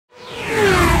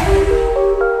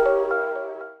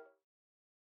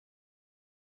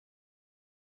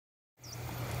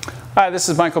Hi, this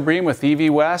is Michael Bream with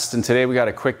EV West, and today we got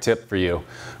a quick tip for you.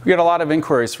 We get a lot of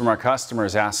inquiries from our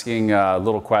customers asking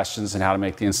little questions on how to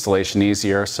make the installation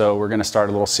easier, so we're going to start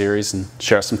a little series and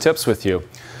share some tips with you.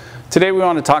 Today we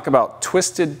want to talk about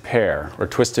twisted pair or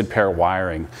twisted pair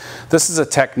wiring. This is a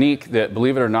technique that,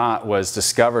 believe it or not, was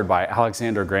discovered by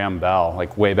Alexander Graham Bell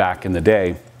like way back in the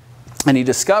day. And he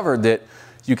discovered that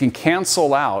you can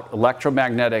cancel out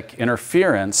electromagnetic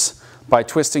interference by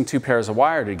twisting two pairs of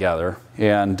wire together.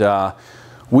 And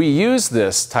we use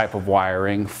this type of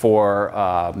wiring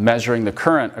for measuring the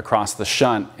current across the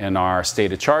shunt in our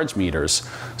state of charge meters.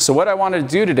 So what I wanted to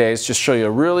do today is just show you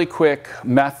a really quick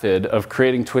method of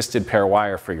creating twisted pair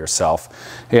wire for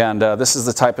yourself. And this is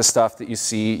the type of stuff that you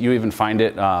see. You even find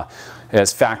it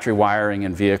as factory wiring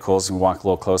in vehicles. And walk a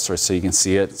little closer so you can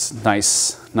see it. It's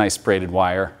nice braided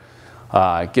wire.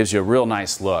 It gives you a real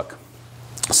nice look.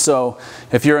 So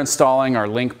if you're installing our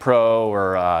Link Pro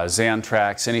or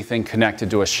Xantrax, anything connected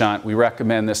to a shunt, we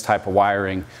recommend this type of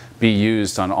wiring be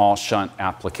used on all shunt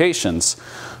applications.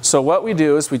 So what we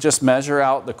do is we just measure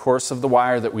out the course of the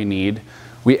wire that we need.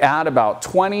 We add about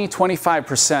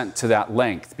 20–25% to that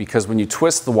length because when you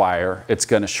twist the wire, it's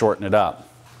going to shorten it up.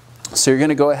 So you're going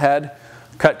to go ahead,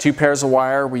 cut two pairs of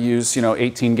wire. We use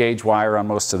 18 gauge wire on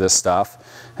most of this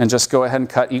stuff, and just go ahead and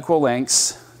cut equal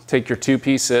lengths. Take your two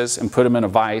pieces and put them in a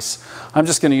vise. I'm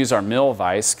just going to use our mill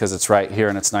vise because it's right here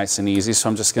and it's nice and easy. So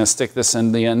I'm just going to stick this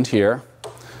in the end here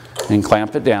and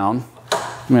clamp it down.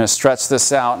 I'm going to stretch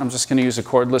this out. I'm just going to use a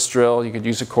cordless drill. You could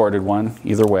use a corded one,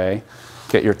 either way.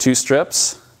 Get your two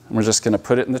strips, and we're just going to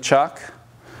put it in the chuck.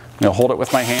 Hold it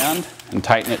with my hand and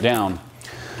tighten it down.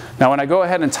 Now when I go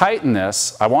ahead and tighten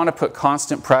this, I want to put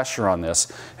constant pressure on this.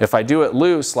 If I do it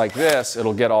loose like this,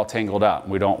 it'll get all tangled up.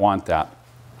 We don't want that.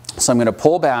 So I'm going to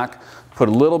pull back, put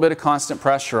a little bit of constant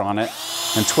pressure on it,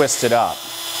 and twist it up.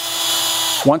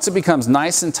 Once it becomes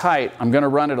nice and tight, I'm going to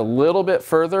run it a little bit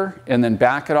further and then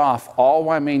back it off, all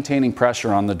while maintaining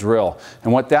pressure on the drill.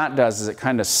 And what that does is it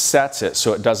kind of sets it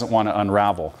so it doesn't want to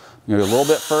unravel. You go a little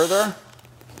bit further,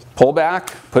 pull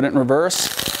back, put it in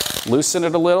reverse, loosen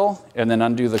it a little, and then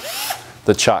undo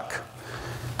the chuck.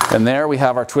 And there we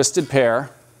have our twisted pair,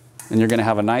 and you're going to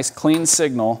have a nice clean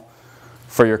signal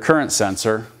for your current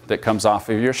sensor that comes off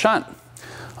of your shunt.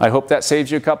 I hope that saves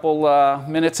you a couple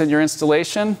minutes in your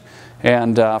installation.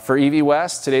 And for EV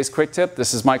West, today's quick tip,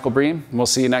 this is Michael Bream, and we'll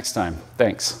see you next time.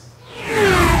 Thanks.